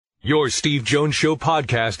Your Steve Jones Show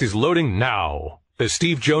podcast is loading now. The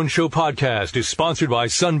Steve Jones Show podcast is sponsored by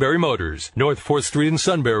Sunbury Motors, North 4th Street in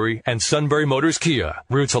Sunbury, and Sunbury Motors Kia,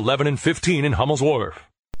 routes 11 and 15 in Hummel's Wharf.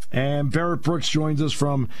 And Barrett Brooks joins us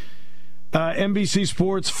from NBC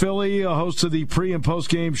Sports Philly, a host of the pre- and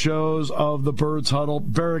post-game shows of the Birds Huddle.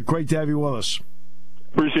 Barrett, great to have you with us.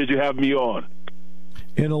 Appreciate you having me on.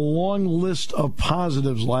 In a long list of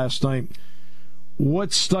positives last night,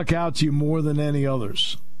 what stuck out to you more than any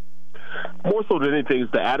others? More so than anything is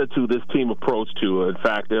the attitude this team approached to. In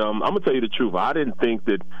fact, I'm going to tell you the truth. I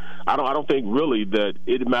don't think really that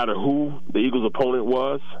it didn't matter who the Eagles' opponent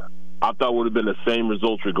was. I thought it would have been the same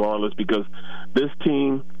results regardless, because this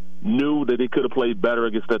team knew that they could have played better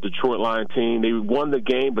against that Detroit Lions team. They won the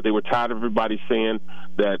game, but they were tired of everybody saying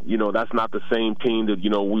that, that's not the same team that,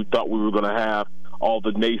 we thought we were going to have, all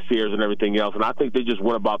the naysayers and everything else. And I think they just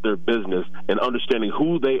went about their business and understanding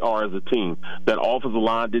who they are as a team. That offensive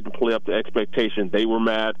line didn't play up to expectation. They were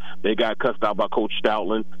mad. They got cussed out by Coach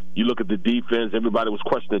Stoutland. You look at the defense, everybody was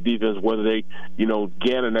questioning the defense, whether they,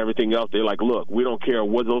 Gannon and everything else. They're like, look, we don't care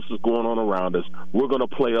what else is going on around us. We're going to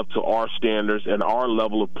play up to our standards, and our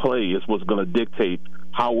level of play is what's going to dictate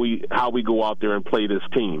how we go out there and play this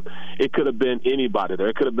team. It could have been anybody there.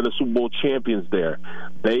 It could have been the Super Bowl champions there.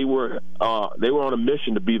 They were on a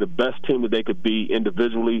mission to be the best team that they could be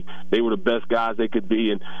individually. They were the best guys they could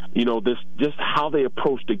be, and this just how they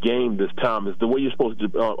approached the game this time is the way you're supposed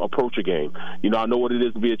to approach a game. I know what it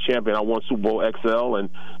is to be a champion. I won Super Bowl XL, and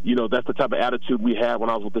that's the type of attitude we had when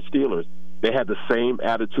I was with the Steelers. They had the same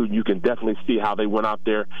attitude. You can definitely see how they went out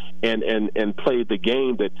there and played the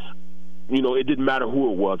game that. It didn't matter who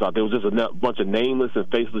it was out there. It was just a bunch of nameless and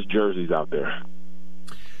faceless jerseys out there.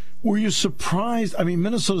 Were you surprised? I mean,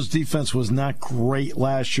 Minnesota's defense was not great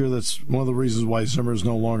last year. That's one of the reasons why Zimmer is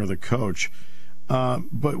no longer the coach.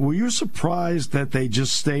 But were you surprised that they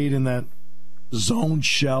just stayed in that zone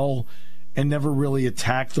shell and never really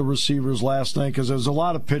attacked the receivers last night? Because there was a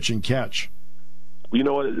lot of pitch and catch. You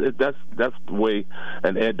know what? That's the way,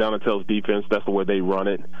 and Ed Donatell's defense, that's the way they run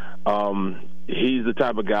it. He's the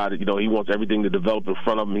type of guy that, he wants everything to develop in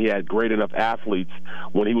front of him. He had great enough athletes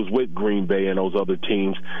when he was with Green Bay and those other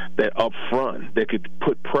teams that up front they could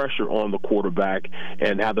put pressure on the quarterback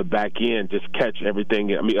and have the back end just catch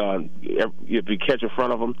everything. I mean, if you catch in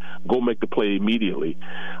front of him, go make the play immediately.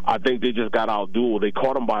 I think they just got outdueled. They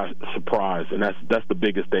caught him by surprise, and that's the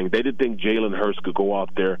biggest thing. They didn't think Jalen Hurts could go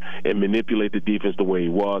out there and manipulate the defense the way he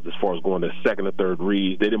was as far as going to second or third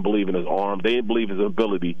read. They didn't believe in his arm. They didn't believe in his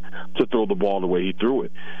ability to throw the ball the way he threw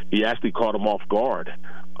it. He actually caught him off guard.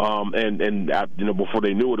 Before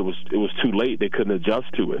they knew it, it was too late. They couldn't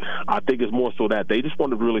adjust to it. I think it's more so that they just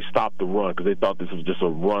wanted to really stop the run because they thought this was just a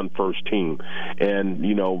run-first team. And,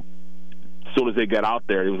 as soon as they got out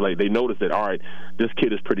there, it was like they noticed that, all right, this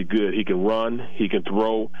kid is pretty good. He can run, he can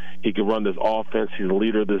throw, he can run this offense. He's the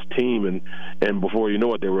leader of this team. And before you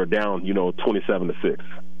know it, they were down, 27-6.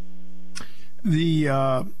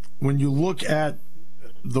 When you look at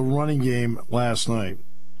the running game last night,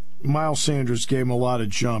 Miles Sanders gave him a lot of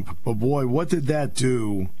jump. But, boy, what did that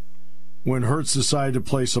do when Hurts decided to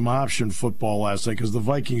play some option football last night because the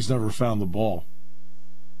Vikings never found the ball?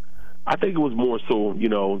 I think it was more so,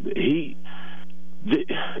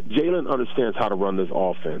 Jalen understands how to run this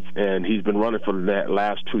offense, and he's been running for the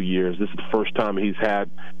last 2 years. This is the first time he's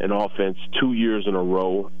had an offense 2 years in a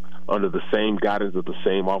row under the same guidance of the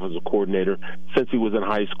same offensive coordinator since he was in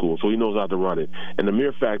high school, so he knows how to run it. And the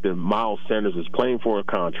mere fact that Miles Sanders is playing for a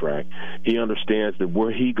contract, he understands that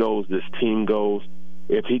where he goes, this team goes.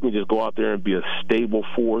 If he can just go out there and be a stable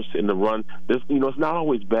force in the run, it's not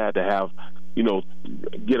always bad to have,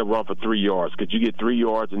 get a run for 3 yards. Because you get 3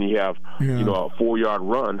 yards and you have, a 4-yard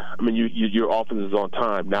run. I mean, your offense is on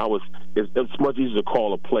time. Now it's much easier to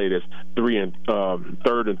call a play that's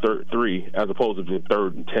third and 3 as opposed to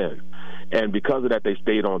 3rd and 10. And because of that, they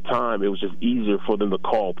stayed on time. It was just easier for them to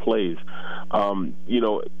call plays.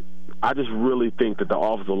 I just really think that the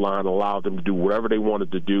offensive line allowed them to do whatever they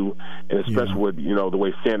wanted to do, and especially with, the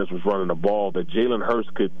way Sanders was running the ball, that Jalen Hurts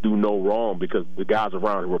could do no wrong because the guys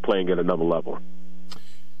around him were playing at another level.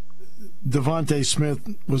 Devontae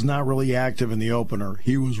Smith was not really active in the opener.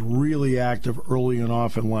 He was really active early and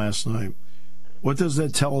often last night. What does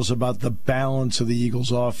that tell us about the balance of the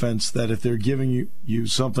Eagles' offense, that if they're giving you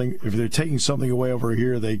something, if they're taking something away over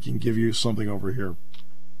here, they can give you something over here?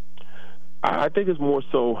 I think it's more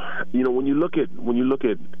so, when you look at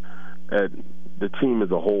the team as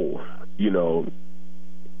a whole,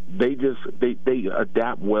 they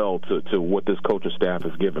adapt well to what this coaching staff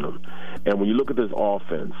has given them. And when you look at this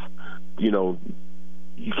offense,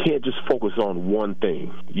 you can't just focus on one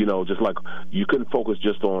thing. Just like you couldn't focus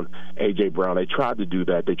just on A.J. Brown. They tried to do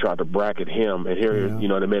that. They tried to bracket him, and here,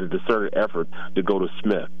 they made a concerted effort to go to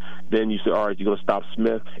Smith. Then you say, all right, you're going to stop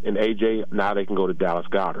Smith and A.J., now they can go to Dallas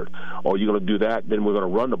Goedert. Or you're going to do that, then we're going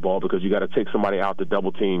to run the ball because you got to take somebody out to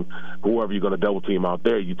double team whoever you're going to double team out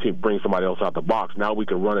there. You bring somebody else out the box. Now we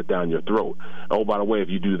can run it down your throat. Oh, by the way, if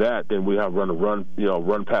you do that, then we have run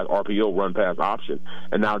pass RPO, run pass option.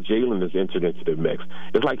 And now Jalen is entered into the mix.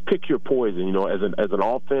 It's like pick your poison. As an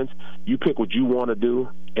offense, you pick what you want to do,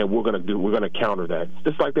 and we're going to counter that. It's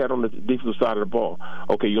just like that on the defensive side of the ball.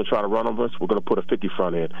 Okay, you're going to try to run on us, we're going to put a 50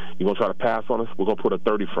 front end. You're going to try to pass on us, we're going to put a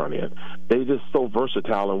 30 front end. They're just so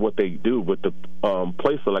versatile in what they do with the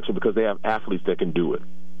play selection because they have athletes that can do it.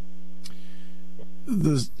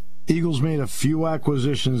 The Eagles made a few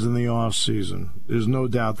acquisitions in the offseason. There's no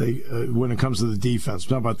doubt when it comes to the defense,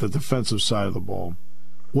 not about the defensive side of the ball.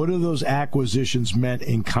 What are those acquisitions meant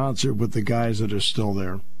in concert with the guys that are still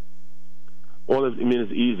there? Well, it's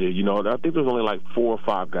easy. I think there's only like 4 or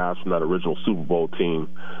 5 guys from that original Super Bowl team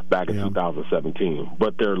back in 2017.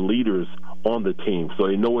 But they're leaders on the team, so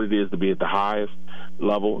they know what it is to be at the highest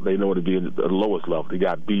level. They know what to be at the lowest level. You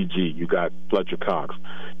got BG, you got Fletcher Cox.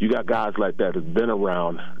 You got guys like that who've been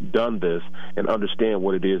around, done this, and understand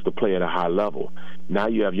what it is to play at a high level. Now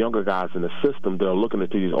you have younger guys in the system that are looking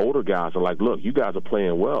at these older guys and like, look, you guys are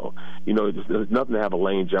playing well. There's nothing to have a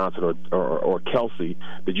Lane Johnson or Kelsey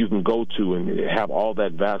that you can go to and have all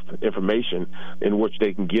that vast information in which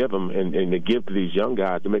they can give them and they give to these young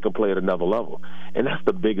guys to make them play at another level. And that's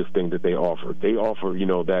the biggest thing that they offer. They offer,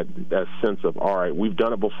 that sense of, all right, we've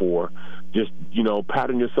done it before. Just,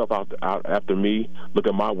 pattern yourself out after me. Look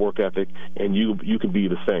at my work ethic, and you can be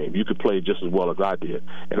the same. You could play just as well as I did.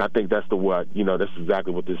 And I think that's that's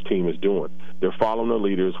exactly what this team is doing. They're following the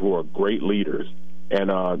leaders who are great leaders, and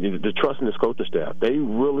they're trusting this coaching staff. They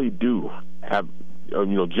really do have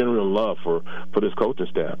genuine love for this coaching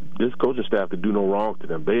staff. This coaching staff could do no wrong to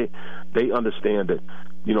them. They understand that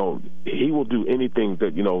he will do anything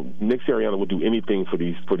that Nick Sirianni will do anything for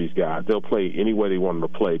these guys. They'll play any way they want them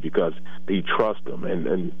to play because they trust them,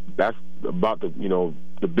 and that's about the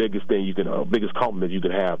biggest thing biggest compliment you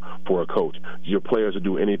can have for a coach. Your players will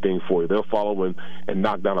do anything for you. They'll follow and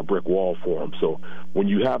knock down a brick wall for them. So when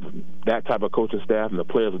you have that type of coaching staff and the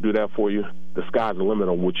players will do that for you, the sky's the limit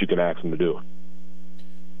on what you can ask them to do.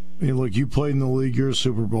 Hey, look, you played in the league. You're a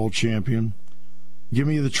Super Bowl champion. Give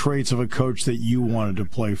me the traits of a coach that you wanted to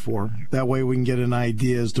play for. That way we can get an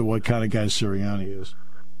idea as to what kind of guy Sirianni is.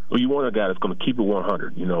 Well, you want a guy that's going to keep it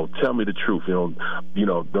 100. Tell me the truth. Don't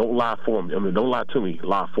lie for me. Don't lie to me.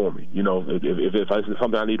 Lie for me. If it's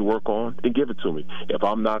something I need to work on, then give it to me. If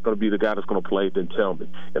I'm not going to be the guy that's going to play, then tell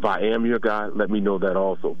me. If I am your guy, let me know that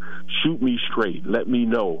also. Shoot me straight. Let me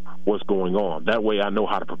know what's going on. That way I know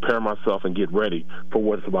how to prepare myself and get ready for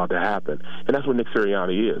what's about to happen. And that's what Nick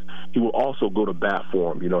Sirianni is. He will also go to bat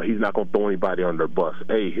for him. He's not going to throw anybody under the bus.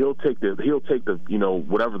 Hey, he'll take the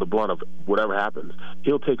whatever the blunt of whatever happens.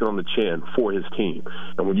 He'll take it on the chin for his team.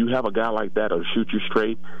 And when you have a guy like that who'll shoot you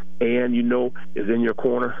straight and is in your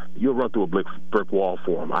corner, you'll run through a brick wall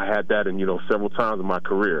for him. I had that several times in my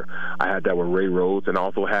career. I had that with Ray Rhodes, and I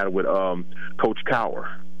also had it with Coach Cowher.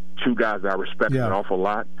 2 guys that I respected an awful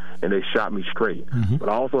lot, and they shot me straight. Mm-hmm. But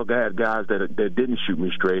I also had guys that didn't shoot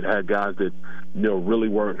me straight. I had guys that really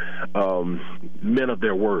weren't men of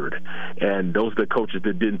their word, and those are the coaches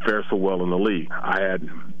that didn't fare so well in the league. I had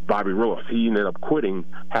Bobby Ross. He ended up quitting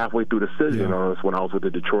halfway through the season on us when I was with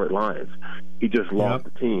the Detroit Lions. He just lost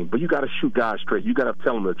the team. But you got to shoot guys straight. You got to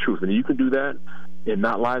tell them the truth, and you can do that and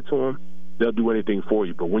not lie to them. They'll do anything for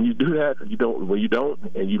you. But when you do that, when you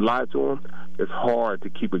don't, and you lie to them, it's hard to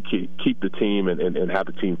keep the team and have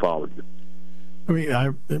the team follow you. I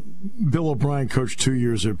mean, Bill O'Brien coached 2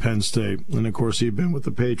 years at Penn State, and of course he'd been with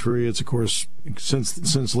the Patriots. Of course,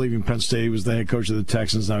 since leaving Penn State, he was the head coach of the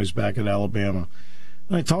Texans. Now he's back at Alabama.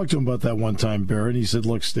 And I talked to him about that one time, Barrett. He said,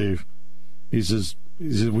 "Look, Steve," he says,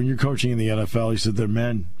 when you're coaching in the NFL, he said, they're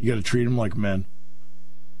men. You got to treat them like men.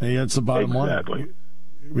 And that's the bottom line. Exactly.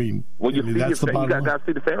 That's the bottom line. You got to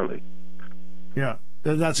see the family. Yeah,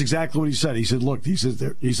 that's exactly what he said. He said, "Look," he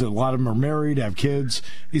said, a lot of them are married, have kids.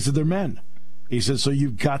 He said, they're men. He said, so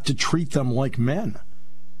you've got to treat them like men.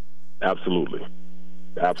 Absolutely.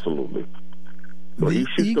 So he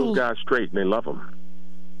shoots those guys straight, and they love them.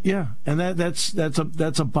 Yeah, and that's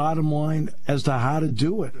a bottom line as to how to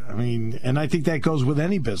do it. I mean, and I think that goes with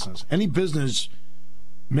any business. Any business,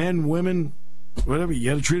 men, women, whatever, you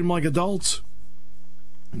got to treat them like adults.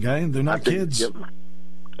 Okay, they're not kids. Yep.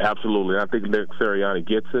 Absolutely. I think Nick Sirianni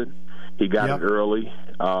gets it. He got it early.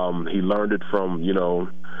 He learned it from,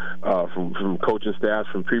 from coaching staffs,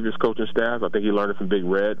 from previous coaching staffs. I think he learned it from Big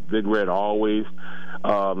Red. Big Red always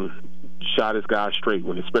shot his guys straight,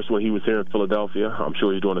 especially when he was here in Philadelphia. I'm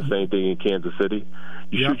sure he's doing the same thing in Kansas City.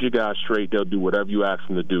 You shoot your guys straight, they'll do whatever you ask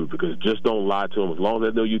them to do, because just don't lie to them. As long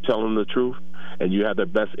as they know you tell them the truth and you have their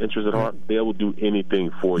best interest at heart, they will do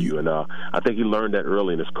anything for you. And I think he learned that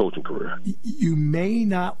early in his coaching career. You may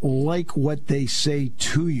not like what they say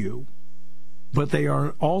to you, but they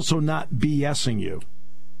are also not BSing you.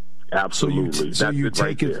 Absolutely. So you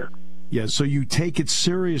take it. Yeah. So you take it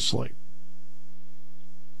seriously.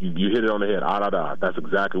 You hit it on the head. That's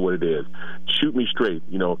exactly what it is. Shoot me straight.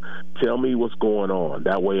 Tell me what's going on.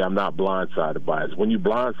 That way I'm not blindsided by it. When you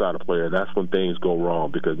blindside a player, that's when things go wrong,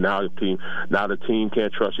 because now the team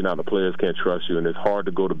can't trust you. Now the players can't trust you, and it's hard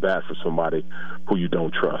to go to bat for somebody who you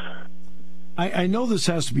don't trust. I know this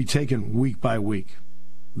has to be taken week by week.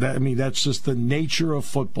 That's just the nature of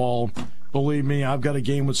football. Believe me, I've got a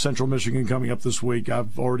game with Central Michigan coming up this week.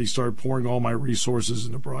 I've already started pouring all my resources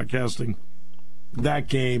into broadcasting that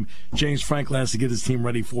game. James Franklin has to get his team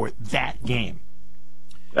ready for that game.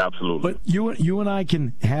 Absolutely. But you and I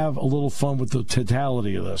can have a little fun with the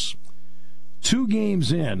totality of this. 2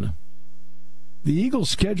 games in, the Eagles'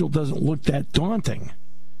 schedule doesn't look that daunting.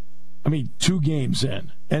 2 games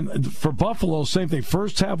in. And for Buffalo, same thing.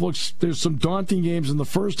 First half there's some daunting games in the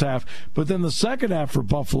first half, but then the second half for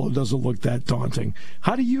Buffalo doesn't look that daunting.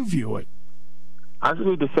 How do you view it? I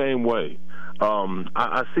view it the same way.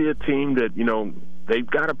 I see a team that, they've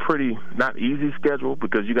got a pretty not easy schedule,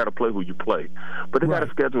 because you got to play who you play, but they got a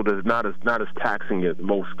schedule that's not as taxing as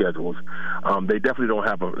most schedules. They definitely don't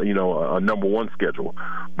have a number one schedule,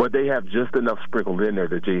 but they have just enough sprinkled in there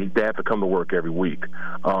that they have to come to work every week.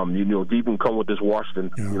 Even come with this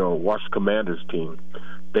Washington Commanders team.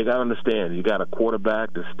 They got to understand, you got a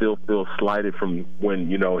quarterback that still feels slighted from when,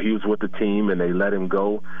 he was with the team and they let him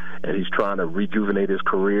go, and he's trying to rejuvenate his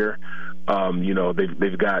career.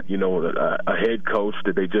 They've got, a head coach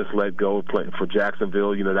that they just let go playing for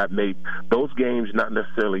Jacksonville. That made those games not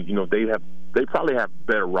necessarily, they probably have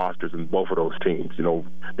better rosters than both of those teams.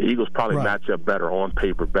 The Eagles probably match up better on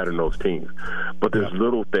paper, better than those teams. But there's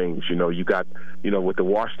little things, you got, with the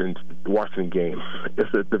Washington game,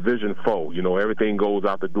 it's a division foe. Everything goes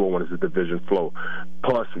out the door when it's a division foe.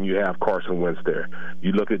 Plus, when you have Carson Wentz there.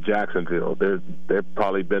 You look at Jacksonville, they've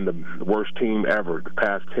probably been the worst team ever the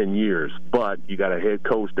past 10 years. But you got a head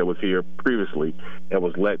coach that was here previously and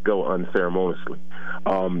was let go unceremoniously.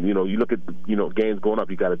 You look at, games going up,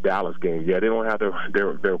 you got a Dallas game. Yeah, they don't have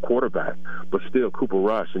their quarterback, but still Cooper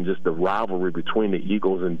Rush and just the rivalry between the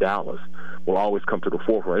Eagles and Dallas will always come to the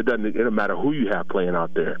forefront. It doesn't matter who you have playing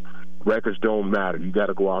out there. Records don't matter. You got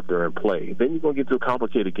to go out there and play. Then you're going to get to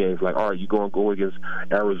complicated games like, all right, you're going to go against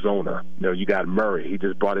Arizona. You got Murray. He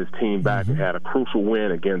just brought his team back and had a crucial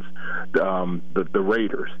win against the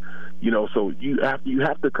Raiders. So you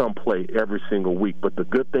have to come play every single week. But the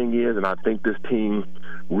good thing is, and I think this team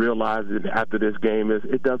realizes after this game, is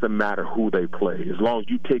it doesn't matter who they play. As long as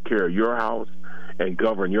you take care of your house and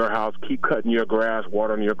govern your house, keep cutting your grass,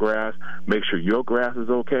 watering your grass, make sure your grass is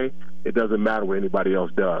okay, it doesn't matter what anybody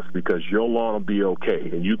else does, because your lawn will be okay.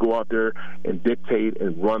 And you go out there and dictate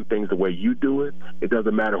and run things the way you do it, it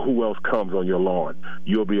doesn't matter who else comes on your lawn.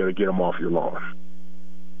 You'll be able to get them off your lawn.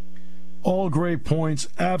 All great points.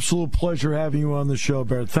 Absolute pleasure having you on the show,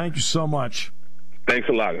 Barrett. Thank you so much. Thanks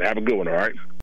a lot. Have a good one, all right?